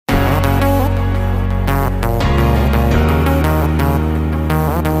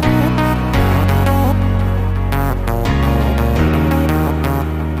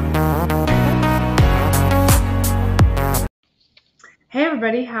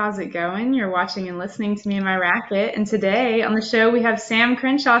everybody. How's it going? You're watching and listening to me and my racket. And today on the show, we have Sam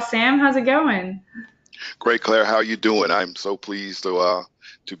Crenshaw. Sam, how's it going? Great, Claire. How are you doing? I'm so pleased to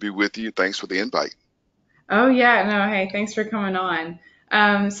be with you. Thanks for the invite. Oh, yeah. No, hey, thanks for coming on.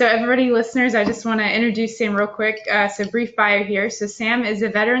 So, everybody, listeners, I just want to introduce Sam real quick. So, brief bio here. So, Sam is a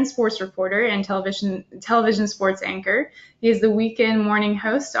veteran sports reporter and television sports anchor. He is the weekend morning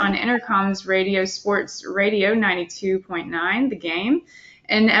host on Intercom's Radio Sports Radio 92.9, The Game.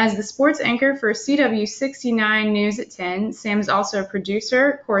 And as the sports anchor for CW 69 News at 10, Sam is also a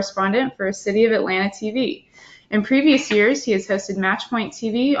producer, correspondent for City of Atlanta TV. In previous years, he has hosted Matchpoint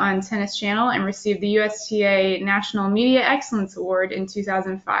TV on Tennis Channel and received the USTA National Media Excellence Award in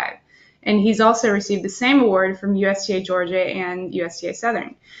 2005. And he's also received the same award from USTA Georgia and USTA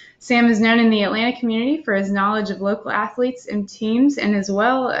Southern. Sam is known in the Atlanta community for his knowledge of local athletes and teams, and as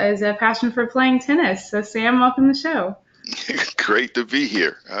well as a passion for playing tennis. So, Sam, welcome to the show. Great to be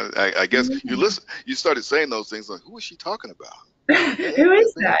here. I guess you started saying those things like, who is she talking about? Who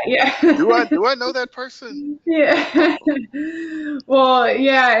is that? Yeah. Do I know that person? Yeah. Well,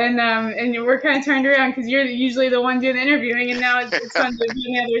 yeah, and we're kind of turned around because you're usually the one doing the interviewing, and now it's fun to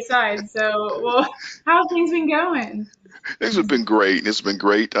be on the other side. So, well, how have things been going? Things have been great. It's been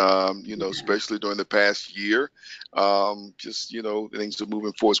great, especially during the past year. Things are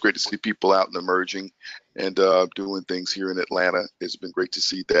moving forward. It's great to see people out and emerging and doing things here in Atlanta. It's been great to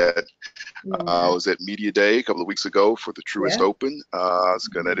see that. I Yeah. was at Media Day a couple of weeks ago for the Truist Yeah. Open.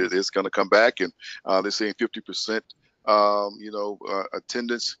 It is gonna come back, and they're saying 50%.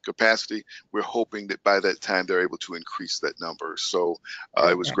 Attendance capacity. We're hoping that by that time they're able to increase that number. So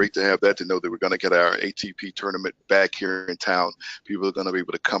it was Okay. great to have that, to know that we're going to get our ATP tournament back here in town. People are going to be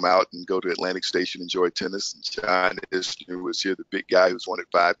able to come out and go to Atlantic Station, enjoy tennis. And John Isner was here, the big guy who's won it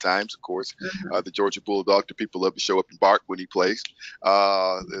 5 times, of course. Uh-huh. The Georgia Bulldog. The people love to show up and bark when he plays.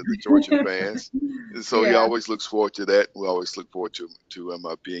 The Georgia fans. And so he Yeah. always looks forward to that. We always look forward to him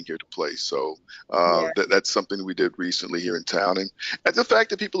being here to play. So Yeah. that's something we did recently here in town, and the fact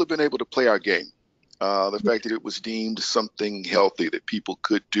that people have been able to play our game. The fact that it was deemed something healthy that people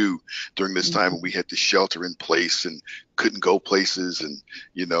could do during this time when we had to shelter in place and couldn't go places, and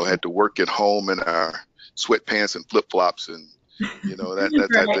had to work at home in our sweatpants and flip flops, and that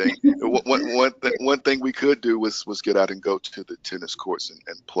type of Right. thing. One thing we could do was get out and go to the tennis courts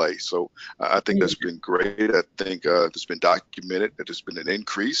and play. So I think Yeah. that's been great. I think it's been documented that there's been an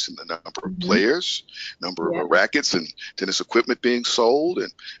increase in the number of Mhm. players, number of Yeah. rackets and tennis equipment being sold,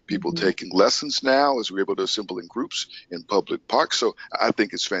 and people Mhm. taking lessons now as we're able to assemble in groups in public parks. So I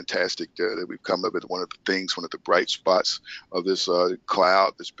think it's fantastic that we've come up with one of the things, one of the bright spots of this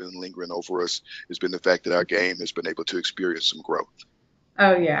cloud that's been lingering over us has been the fact that our game has been able to experience some growth.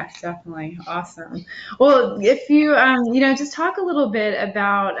 Oh yeah, definitely. Awesome. Well, if you just talk a little bit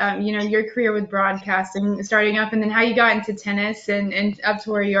about your career with broadcasting, starting up, and then how you got into tennis and up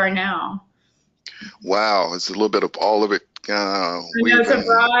to where you are now. Wow, it's a little bit of all of it. I know We've it's a been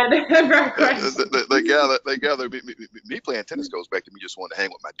broad, a broad question. they gather. Me playing tennis goes back to me just wanting to hang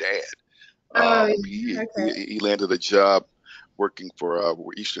with my dad. Oh He, yeah. he Okay. he landed a job working for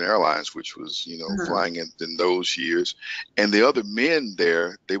Eastern Airlines, which was Uh-huh. flying in those years, and the other men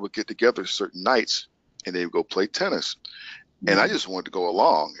there, they would get together certain nights and they would go play tennis. And I Yeah. just wanted to go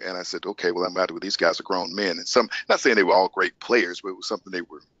along. And I said, okay, well, I'm out with these guys are grown men. And not saying they were all great players, but it was something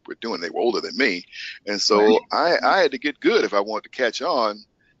were doing. They were older than me. And so Right. I had to get good if I wanted to catch on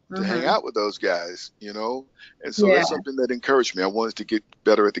to hang Uh-huh. out with those guys. And so Yeah. that's something that encouraged me. I wanted to get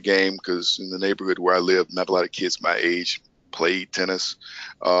better at the game because in the neighborhood where I live, not a lot of kids my age played tennis,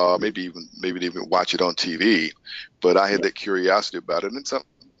 maybe they even watch it on TV. But I had Yeah. that curiosity about it, and something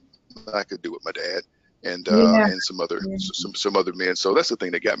I could do with my dad Yeah. and Yeah. some other men. So that's the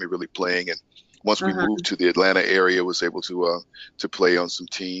thing that got me really playing. And once we Uh-huh. moved to the Atlanta area, was able to play on some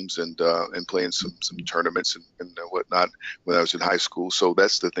teams and play in some tournaments and whatnot when I was in high school. So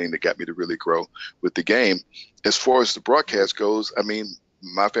that's the thing that got me to really grow with the game. As far as the broadcast goes, I mean,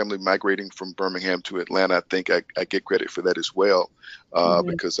 my family migrating from Birmingham to Atlanta, I think I get credit for that as well, Mhm.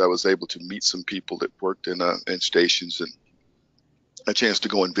 because I was able to meet some people that worked in stations, and a chance to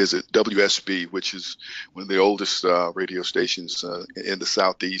go and visit WSB, which is one of the oldest radio stations in the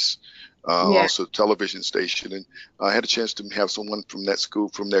Southeast, Yeah. also television station. And I had a chance to have someone from that school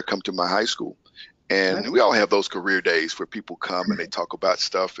from there come to my high school. And Okay. we all have those career days where people come and they talk about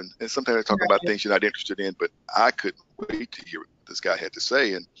stuff, and sometimes they talk about Right. things you're not interested in, but I couldn't wait to hear what this guy had to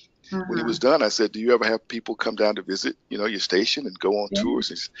say. And when he Uh-huh. was done, I said, "Do you ever have people come down to visit, your station and go on Yeah. tours?"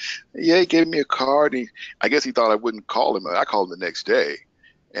 And he said, "Yeah." He gave me a card. I guess he thought I wouldn't call him. I called him the next day,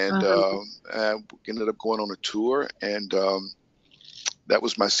 and Uh-huh. I ended up going on a tour. And that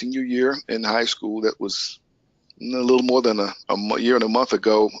was my senior year in high school. That was a little more than year and a month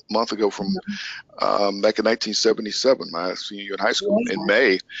ago from back in 1977, my senior year in high school. In Yeah.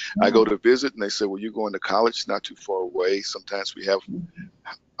 May, I Yeah. go to visit, and they say, "Well, you're going to college, not too far away. Sometimes we have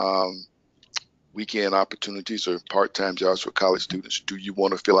um, weekend opportunities or part-time jobs for college students. Do you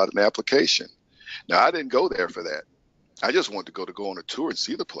want to fill out an application?" Now, I didn't go there for that. I just wanted to go on a tour and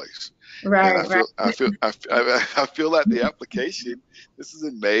see the place. And Right. Right. I fill out the application. This is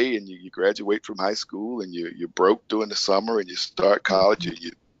in May, and you graduate from high school, and you're broke during the summer, and you start college, and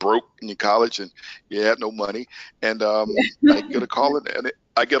you broke in your college, and you had no money. And I get a call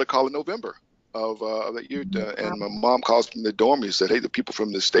I get a call in November of that year, and my mom calls from the dorm and said, "Hey, the people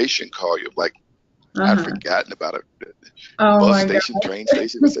from the station call you." I'm like, I'd Uh-huh. forgotten about it. Oh Bus my station, God. train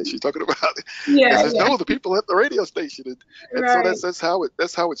station. I said, "She's talking about it." And Yeah. says, Yeah. "No, the people at the radio station." And so Right.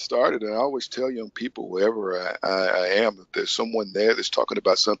 that's how it started. And I always tell young people, wherever I am, if there's someone there that's talking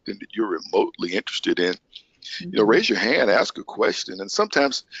about something that you're remotely interested in, Mhm. raise your hand, ask a question. And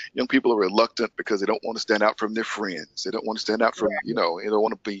sometimes young people are reluctant because they don't want to stand out from their friends. They don't want to stand out from, they don't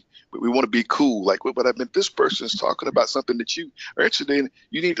want to be, we want to be cool. Like, well, but I mean, this person is talking about something that you are interested in.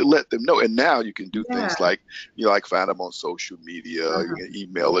 You need to let them know. And now you can do Yeah. things like, like find them on social media, you Uh-huh. can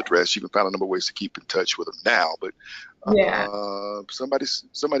email address. You can find a number of ways to keep in touch with them now. But Yeah. somebody's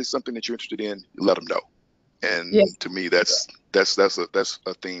something that you're interested in, you let them know. Yeah. And to me, that's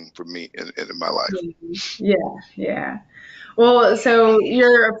a theme for me in my life. Yeah. Yeah. Well, so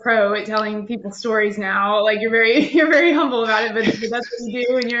you're a pro at telling people stories now. Like you're very you're very humble about it, but that's what you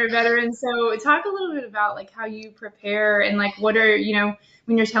do, and you're a veteran. So talk a little bit about like how you prepare and like what are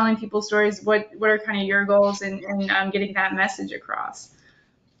when you're telling people stories, what are kind of your goals in getting that message across.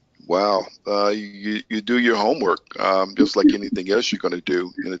 Wow, you do your homework, just like anything else you're going to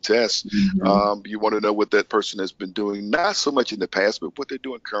do in a test. Hmm. You want to know what that person has been doing, not so much in the past, but what they're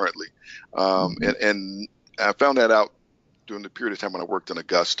doing currently. And I found that out during the period of time when I worked in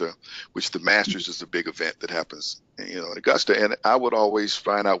Augusta, which the Masters is a big event that happens, in Augusta. And I would always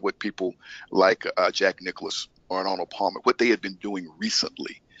find out what people like Jack Nicklaus or Arnold Palmer, what they had been doing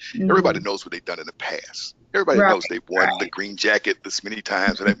recently. Everybody Hmm. knows what they've done in the past. Everybody Right. knows they've won the Right. green jacket this many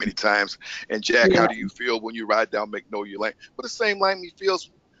times and that many times. And Jack, how Yeah. do you feel when you ride down Magnolia Lane? Well, the same lane he feels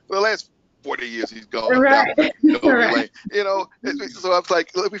for the last 40 years he's gone down Right. Magnolia Right. Lane. So I was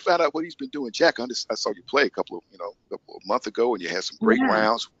like, let me find out what he's been doing. Jack, I saw you play a couple of months ago, and you had some great Yeah.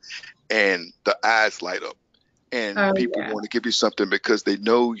 rounds, and the eyes light up, and Oh people yeah. want to give you something because they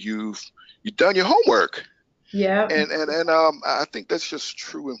know you've done your homework. Yep. And I think that's just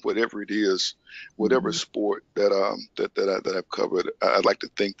true in whatever it is, whatever Mhm. sport that I've covered. I'd like to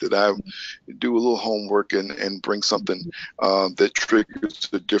think that I do a little homework and bring something that triggers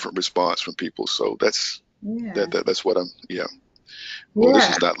a different response from people. So Yeah. that's what I'm. Yeah. Well, Yeah.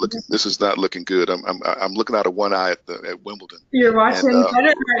 this is not looking good. I'm looking out of one eye at Wimbledon, You're and watching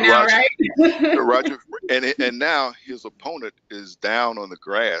Federer right now, Roger right? Roger and now his opponent is down on the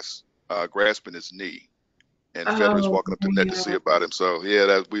grass, grasping his knee, and Federer's Oh walking up to the net to see man. about him. So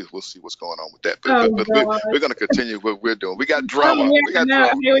yeah, we'll see what's going on with that. But Oh but, but we're gosh. going to continue what we're doing. We got Oh drama. yeah, We got no.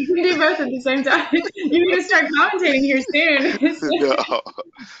 drama. Hey, we can do both at the same time. You need to start commentating here soon.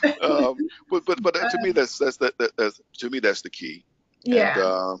 No. But to me to me that's the key.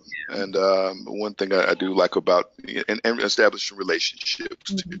 And Yeah. one thing I do like about and establishing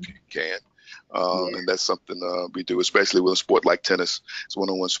relationships if Mhm. you can. Yeah. And that's something we do, especially with a sport like tennis. It's a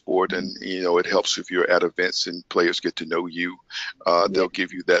one-on-one sport, and it helps if you're at events and players get to know you. Yeah. They'll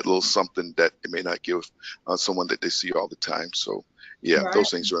give you that little something that they may not give someone that they see all the time. So, yeah, Right. those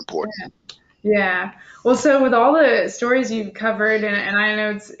things are important. Yeah. Well, so with all the stories you've covered, and I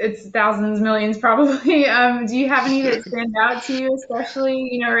know it's thousands, millions probably, do you have any that stand out to you,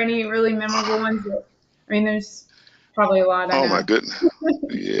 especially, or any really memorable ones that, I mean, there's probably a lot, I Oh my know. goodness.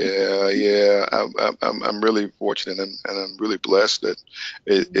 Yeah. I'm really fortunate and I'm really blessed that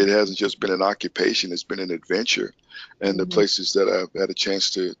it hasn't just been an occupation; it's been an adventure, and the Mhm. places that I've had a chance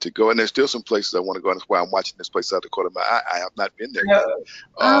to go, and there's still some places I want to go, and that's why I'm watching this place out of the corner of my eye. I have not been there yet. Oh,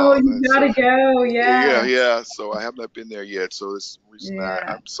 oh, you And so gotta go. yeah, Yeah. yeah. So I have not been there yet. So this is the reason Yeah.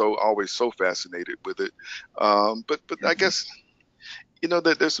 I'm so always so fascinated with it. But I guess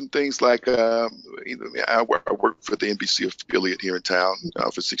that there's some things like I work for the NBC affiliate here in town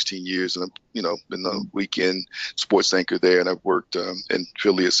for 16 years, and I'm been a weekend sports anchor there, and I've worked in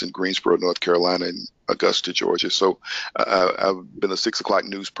affiliates in Greensboro, North Carolina, and Augusta, Georgia. So I've been a 6 o'clock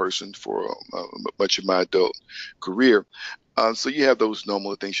news person for much of my adult career. So you have those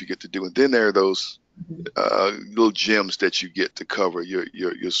normal things you get to do, and then there are those little gems that you get to cover your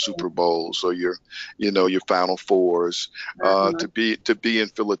Super Bowls or your Final Fours. Uh-huh. To be in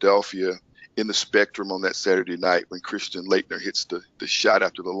Philadelphia in the Spectrum on that Saturday night when Christian Laettner hits the shot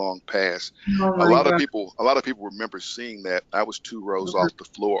after the long pass. Oh A my lot of God. people a lot of people remember seeing that. I was 2 rows off the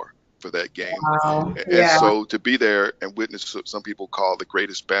floor for that game. Wow. And Yeah. so to be there and witness what some people call the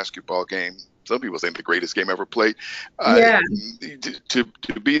greatest basketball game, some people think the greatest game ever played. Uh, Yeah. to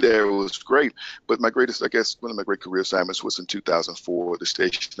be there was great. But my greatest, I guess, one of my great career assignments was in 2004. The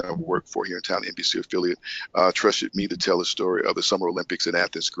station I worked for here in town, NBC affiliate, trusted me to tell the story of the Summer Olympics in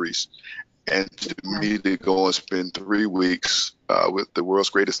Athens, Greece. And to me to go and spend 3 weeks with the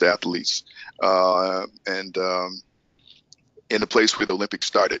world's greatest athletes and in the place where the Olympics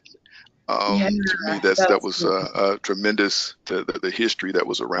started. Yeah. To me, that That's was cool. tremendous. The history that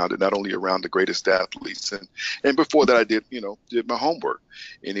was around it, not only around the greatest athletes, and before that, I did my homework.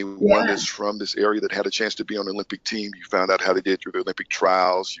 Anyone Yeah. that's from this area that had a chance to be on the Olympic team, you found out how they did through the Olympic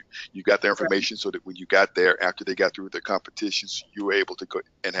trials. You got their information so that when you got there, after they got through their competitions, you were able to go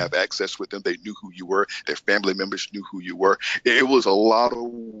and have access with them. They knew who you were. Their family members knew who you were. It was a lot of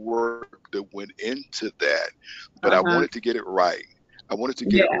work that went into that, but I Uh-huh. wanted to get it right. I wanted to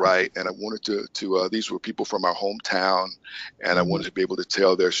get it Yeah. right, and I wanted these were people from our hometown, and I Mhm. wanted to be able to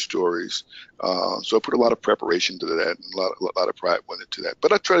tell their stories. So I put a lot of preparation to that, and a lot of pride went into that.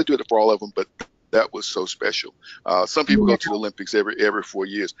 But I try to do it for all of them, but that was so special. Some people go Yeah. to the Olympics every 4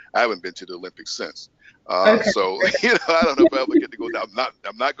 years. I haven't been to the Olympics since. Okay. So I don't know if I ever get to go down.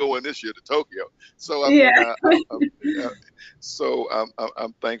 I'm not going this year to Tokyo. So I Yeah. mean,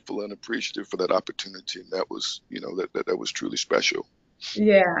 I'm thankful and appreciative for that opportunity, and that was that was truly special.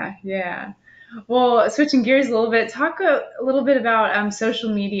 Yeah. Yeah. Well, switching gears a little bit, talk a little bit about social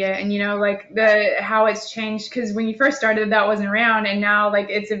media and like the how it's changed because when you first started that wasn't around and now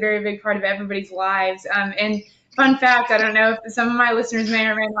like it's a very big part of everybody's lives. And fun fact, I don't know if some of my listeners may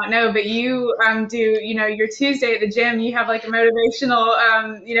or may not know, but you do your Tuesday at the gym. You have like a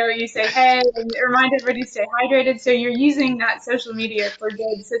motivational, you say hey and remind everybody to stay hydrated. So you're using that social media for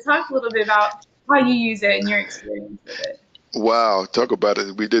good. So talk a little bit about how you use it and your experience with it. Wow, talk about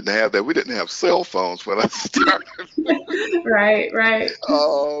it. We didn't have that. We didn't have cell phones when I started. Right, right.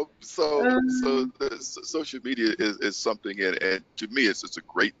 So Um, social media is something, and to me, it's a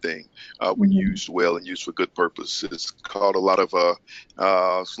great thing when mhm. used well and used for good purpose. It's caught a lot of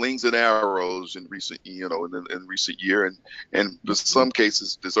slings and arrows in in recent year, and in some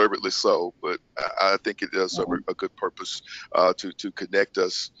cases, deservedly so. But I think it does serve a good purpose to connect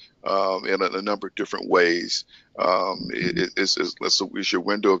us in a number of different ways. It's your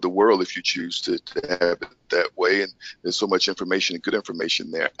window of the world if you choose to have it that way, and there's so much information and good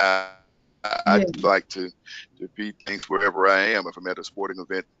information there. Yeah. I'd like to be things wherever I am. If I'm at a sporting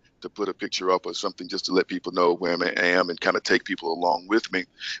event, to put a picture up or something just to let people know where I am and kind of take people along with me.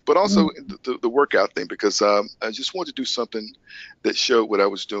 But also Mhm. the workout thing, because I just wanted to do something that showed what I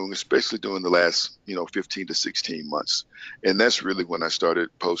was doing, especially during the last 15 to 16 months. And that's really when I started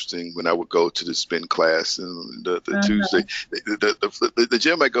posting. When I would go to the spin class and the Uh-huh. Tuesday, the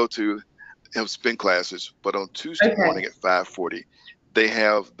gym I go to have spin classes, but on Tuesday Okay. morning at 5:40, they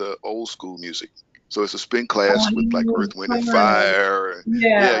have the old school music. So it's a spin class with like Oh, Earth, Wind and fun. Fire. And yeah,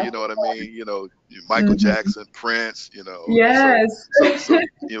 Yeah. you know what I mean. Michael Hmm. Jackson, Prince. So Yes.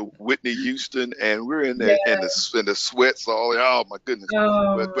 Whitney Houston, and we're in there Yeah. in the sweats all. Oh my goodness!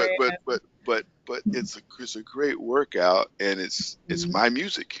 Oh But but but man. but but it's a great workout, and it's Mhm. my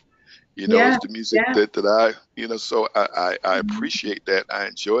music. Yeah. It's the music Yeah. that so I appreciate that. I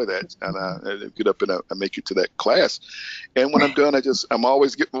enjoy that. And I get up and I make it to that class. And when I'm done, I'm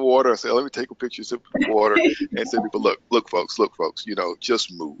always getting water. I say, let me take a picture, sip of water, and say, people, look, folks,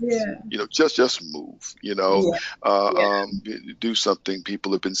 just move. Yeah. Just move. Yeah. Yeah. Do something.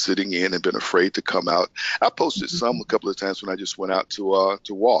 People have been sitting in and been afraid to come out. I posted some a Mhm. couple of times when I just went out to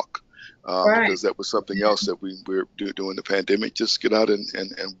walk. Right. Because that was something else that we were during the pandemic. Just get out and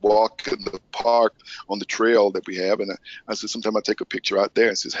walk in the park on the trail that we have. And I said, sometimes I take a picture out there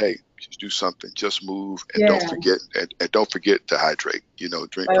and says, hey, just do something, just move, and Yeah. don't forget to hydrate. Oh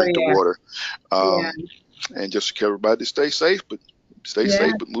Drink the yeah. water, Yeah. um, and just tell everybody to stay Yeah. safe, but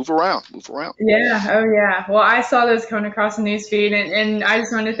move around. Yeah, oh yeah. Well, I saw those coming across the news feed, and I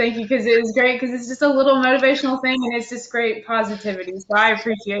just wanted to thank you because it was great because it's just a little motivational thing and it's just great positivity. So I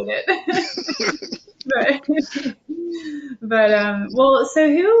appreciate it. But well, so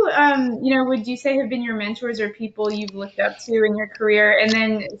who would you say have been your mentors or people you've looked up to in your career? And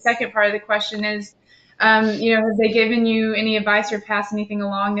then second part of the question is, have they given you any advice or passed anything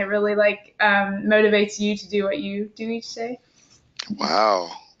along that really like motivates you to do what you do each day?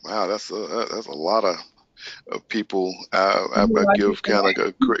 Wow. Wow, that's a lot of people. I Lucky give for kind of that.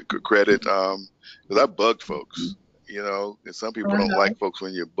 like a credit, 'cause I bug folks, you know, and some people don't Uh-huh. like folks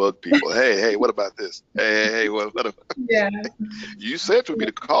when you bug people. Hey, what about this? Hey, what Yeah. you said for me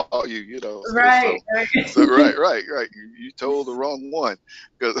to call you, you know, Right. so Right. right. You told the wrong one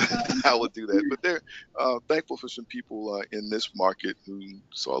because I would do that. But they're thankful for some people in this market who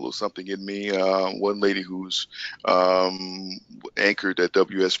saw a little something in me. One lady who's um, anchored at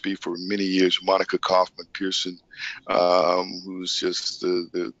WSB for many years, Monica Kaufman Pearson, who's just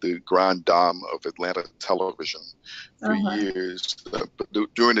the grande dame of Atlanta television for Uh-huh. years.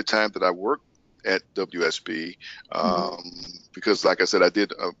 But during the time that I worked at WSB, Mhm. um, because like I said, I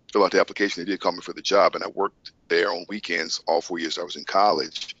did fill out the application. They did call me for the job, and I worked there on weekends all 4 years I was in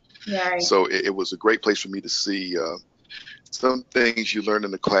college. Right. So it was a great place for me to see some things you learn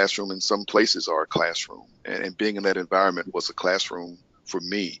in the classroom, and some places are a classroom. And being in that environment was a classroom for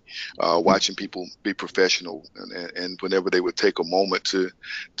me. Watching people be professional, and whenever they would take a moment to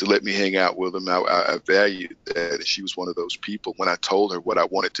let me hang out with them, I valued that. And she was one of those people. When I told her what I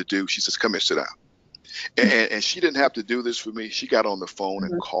wanted to do, she says, "Come here, sit down." And she didn't have to do this for me. She got on the phone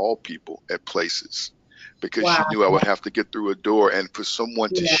and Mhm. called people at places because she Wow. knew I would have to get through a door, and for someone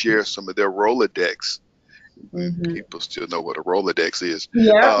to Yeah. share some of their Rolodex. Hmm. People still know what a Rolodex is.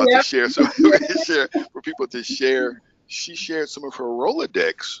 Yep. To Yep. share some, share for people to share. She shared some of her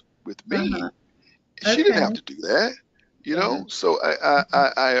Rolodex with Uh-huh. me. She didn't Okay. have to do that, you Yeah. know. So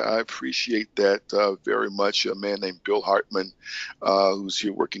I appreciate that very much. A man named Bill Hartman, who's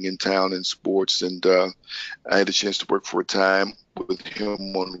here working in town in sports, and I had a chance to work for a time with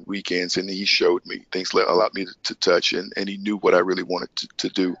him on weekends, and he showed me things that allowed me to touch, and he knew what I really wanted to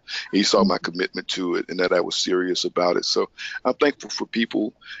do. He saw my commitment to it and that I was serious about it. So I'm thankful for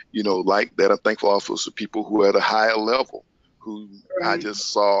people, you know, like that. I'm thankful also for people who are at a higher level, who I Right.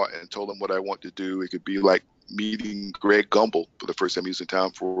 just saw and told them what I want to do. It could be like meeting Greg Gumbel for the first time he was in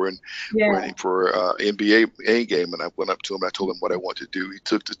town Yeah. for NBA A game, and I went up to him. And I told him what I wanted to do. He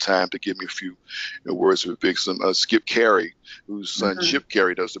took the time to give me a few words of advice. Skip Carey, whose son Uh-huh. Chip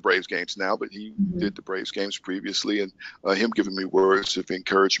Carey does the Braves games now, but he Mhm. did the Braves games previously, and him giving me words of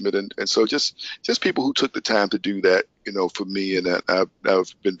encouragement, and so just people who took the time to do that, you know, for me, and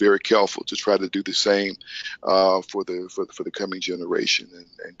I've been very careful to try to do the same for the coming generation,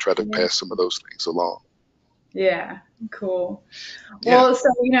 and try to Yeah. pass some of those things along. Yeah. Cool. Yeah. Well, so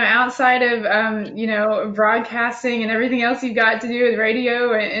outside of broadcasting and everything else you've got to do with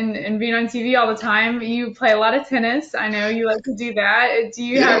radio and being on TV all the time, you play a lot of tennis. I know you like to do that.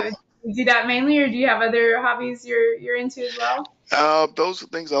 Yeah. Do you do that mainly, or do you have other hobbies you're into as well? Those are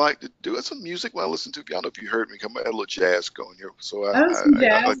things I like to do. It's some music when I listen to. I don't know if you heard me. Come, I had a little jazz going here, so Oh, some I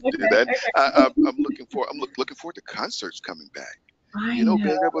jazz. like to do Okay. that. Okay. I'm looking for. Looking forward to concerts coming back. I You know, know.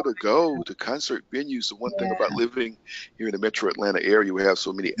 being able to go to concert venues. The one thing about Yeah. living here in the Metro Atlanta area, we have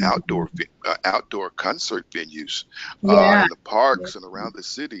so many Mhm. outdoor concert venues Yeah. in the parks and around the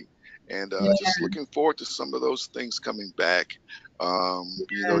city, and Yeah. just looking forward to some of those things coming back.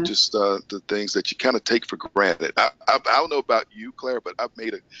 You know, Yeah. just the things that you kind of take for granted. I don't know about you, Claire, but I've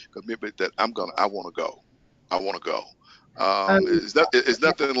made a commitment that I want to go. I want to go. Oh, It's yeah.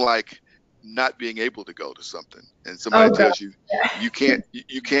 nothing like not being able to go to something, and somebody Oh, God. tells you Yeah.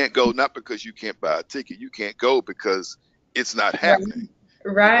 you can't go, not because you can't buy a ticket. You can't go because it's not Right. happening. You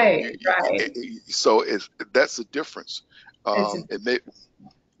know, Right. Right. so that's the difference. It's It may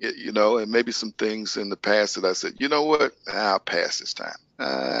you know, and maybe some things in the past that I said, you know what, I'll pass this time.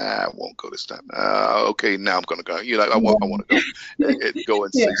 I won't go this time. Okay, now I'm gonna go. You know, I want to go and go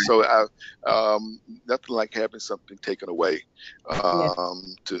and yeah. see. So nothing like having something taken away Yeah.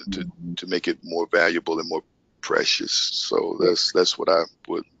 to make it more valuable and more precious. So Yeah. that's what I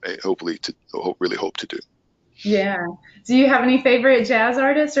would really hope to do. Yeah. Do you have any favorite jazz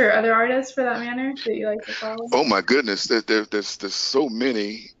artists or other artists for that matter that you like to follow? Oh my goodness, there's so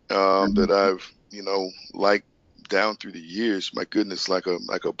many that Mhm. I've liked down through the years. My goodness, like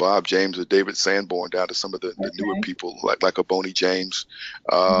a Bob James or David Sanborn, down to some of the newer Okay. people like a Boney James.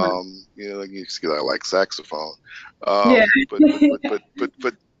 Uh-huh. You know, you see, I like saxophone, Yeah.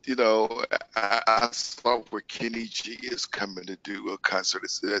 but you know, I saw where Kenny G is coming to do a concert.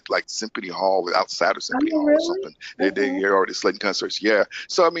 It's at like Symphony Hall, outside of Symphony Oh, Hall or really? something. Okay. They're already slating concerts. Yeah.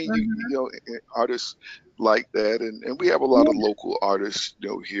 So I mean, Uh-huh. you know, artists like that, and we have a lot Yeah. of local artists, you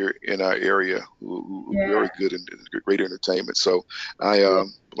know, here in our area who are Yeah. very good and great entertainment. So I Yeah.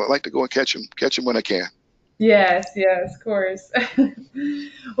 like to go and catch them when I can. Yes, yes, of course.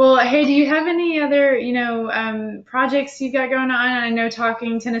 Well, hey, do you have any other, projects you got going on? I know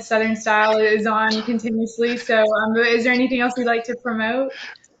Talking Tennis Southern Style is on continuously, so is there anything else you'd like to promote?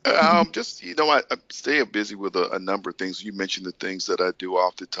 Just I stay busy with a number of things. You mentioned the things that I do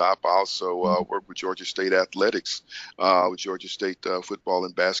off the top. I also work with Georgia State athletics, with Georgia State football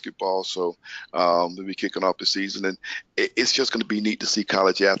and basketball. So we'll be kicking off the season, and it's just going to be neat to see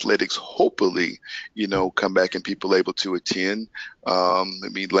college athletics. Hopefully, come back and people able to attend. I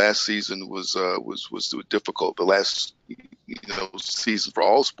mean, last season was difficult. The last season for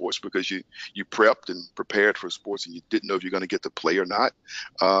all sports because you prepped and prepared for sports and you didn't know if you're going to get to play or not.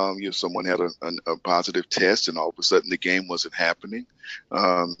 Someone had a positive test and all of a sudden the game wasn't happening.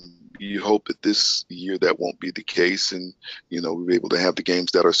 You hope that this year that won't be the case, and we'll be able to have the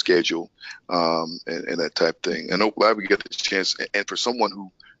games that are scheduled, and that type of thing. And I'm glad we get the chance. And for someone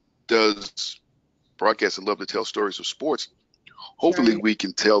who does broadcast and love to tell stories of sports, hopefully Right. we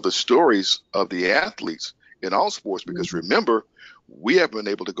can tell the stories of the athletes in all sports. Because remember, we haven't been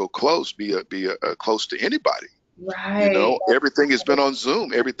able to go close, be close to anybody. Right. Everything has been on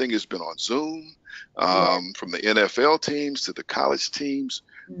Zoom. Everything has been on Zoom, Yeah. from the NFL teams to the college teams,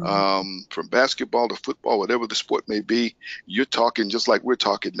 Mhm. from basketball to football, whatever the sport may be. You're talking just like we're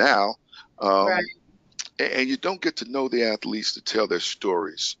talking now, Right. um, and you don't get to know the athletes to tell their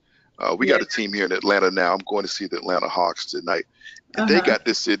stories. We Yeah. got a team here in Atlanta now. I'm going to see the Atlanta Hawks tonight, and they Uh-huh. got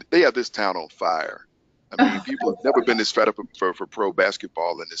this city, they have this town on fire. I mean, people have never been this fed up for pro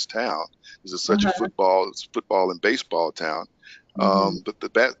basketball in this town. This is such a Uh-huh. football and baseball town. Mhm.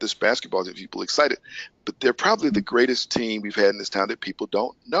 But this basketball is people excited. But they're probably the greatest team we've had in this town that people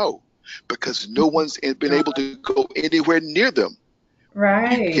don't know because no one's been able to go anywhere near them. You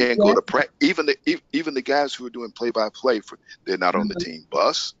Right. can't go Yeah. to practice. Even the guys who are doing play-by-play, they're not on the Uh-huh. team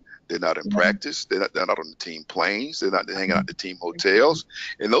bus. They're not in Yeah. practice. They're not on the team planes. They're not hanging out at the team hotels.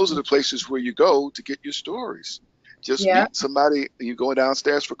 And those are the places where you go to get your stories. Just Yeah. meet somebody. You going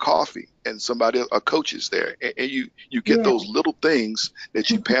downstairs for coffee, and a coach is there, and you get Yeah. those little things that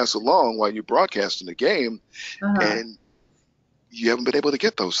you pass along while you're broadcasting the game, Uh-huh. and you haven't been able to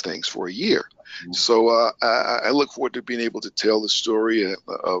get those things for a year. So I look forward to being able to tell the story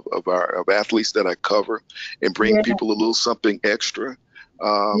of athletes that I cover and bring Yeah. people a little something extra,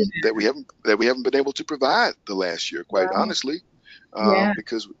 Yeah. that we haven't been able to provide the last year, quite Right. honestly, Yeah.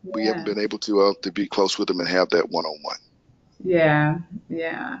 because we haven't Yeah. been able to be close with them and have that one-on-one. Yeah,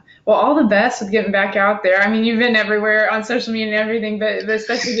 yeah. Well, all the best with getting back out there. I mean, you've been everywhere on social media and everything, but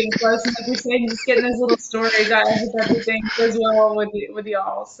especially getting close and like you're saying, just getting those little stories. I hope everything goes well with you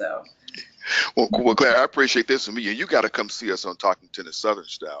all. So, Well, Claire, I appreciate this, and you got to come see us on Talking Tennis Southern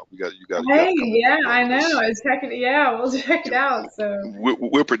Style. You got hey, to come and yeah, be I on know. this. It's check it. Yeah, we'll check it out. So,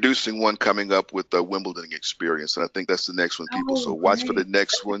 We're producing one coming up with the Wimbledon experience, and I think that's the next one, people. So oh, watch for the great.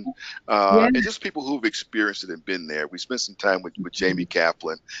 next one, Yeah. and just people who've experienced it and been there. We spent some time with Jamie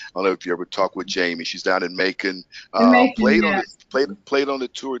Kaplan. I don't know if you ever talked with Jamie. She's down in Macon. And making Played on yeah. the played on the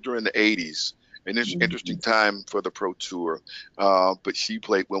tour during the '80s. An interesting time for the pro tour, but she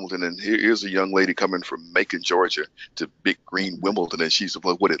played Wimbledon. And here's a young lady coming from Macon, Georgia, to Big Green Wimbledon, and she's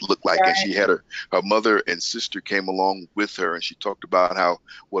what it looked like. And Right. she had her mother and sister came along with her, and she talked about how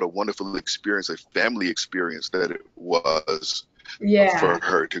what a wonderful experience, a family experience that it was for Yeah.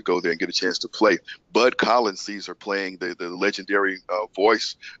 her to go there and get a chance to play. Bud Collins sees her playing the legendary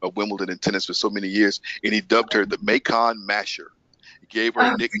voice of Wimbledon and tennis for so many years, and he dubbed her the Macon Masher. He gave her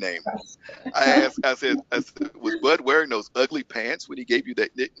a Oh, nickname. gosh. I said, was Bud wearing those ugly pants when he gave you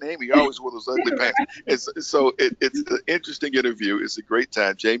that nickname? He always wore those ugly pants. It's an interesting interview. It's a great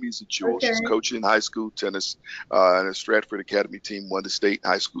time. Jamie's a jewel. Okay. She's coaching high school tennis, and the Stratford Academy team won the state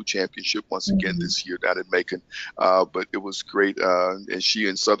high school championship once again Mhm. this year down in Macon. But it was great. And she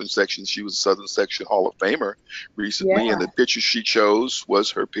was Southern Section Hall of Famer recently, and Yeah. the picture she chose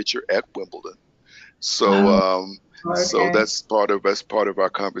was her picture at Wimbledon. So Oh, so okay. that's part of our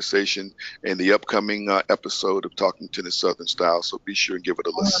conversation in the upcoming episode of Talking to the Southern Style. So be sure and give it a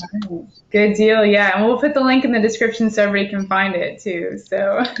All listen. right. Good deal. Yeah, and we'll put the link in the description so everybody can find it too.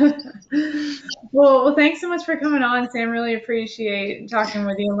 So, well, thanks so much for coming on, Sam. Really appreciate talking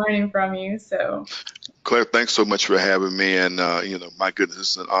with you and learning from you. So, Claire, thanks so much for having me. And my goodness,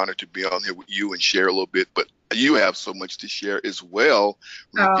 it's an honor to be on here with you and share a little bit. But you have so much to share as well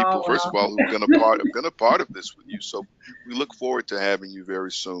from the people, oh first of all, well, who've been a part of this with you. So we look forward to having you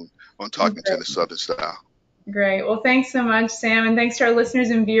very soon on Talking to the great. Southern Style. Great. Well, thanks so much, Sam, and thanks to our listeners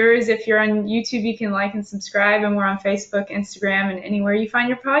and viewers. If you're on YouTube, you can like and subscribe, and we're on Facebook, Instagram, and anywhere you find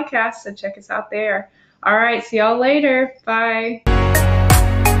your podcast. So check us out there. All right. See y'all later. Bye.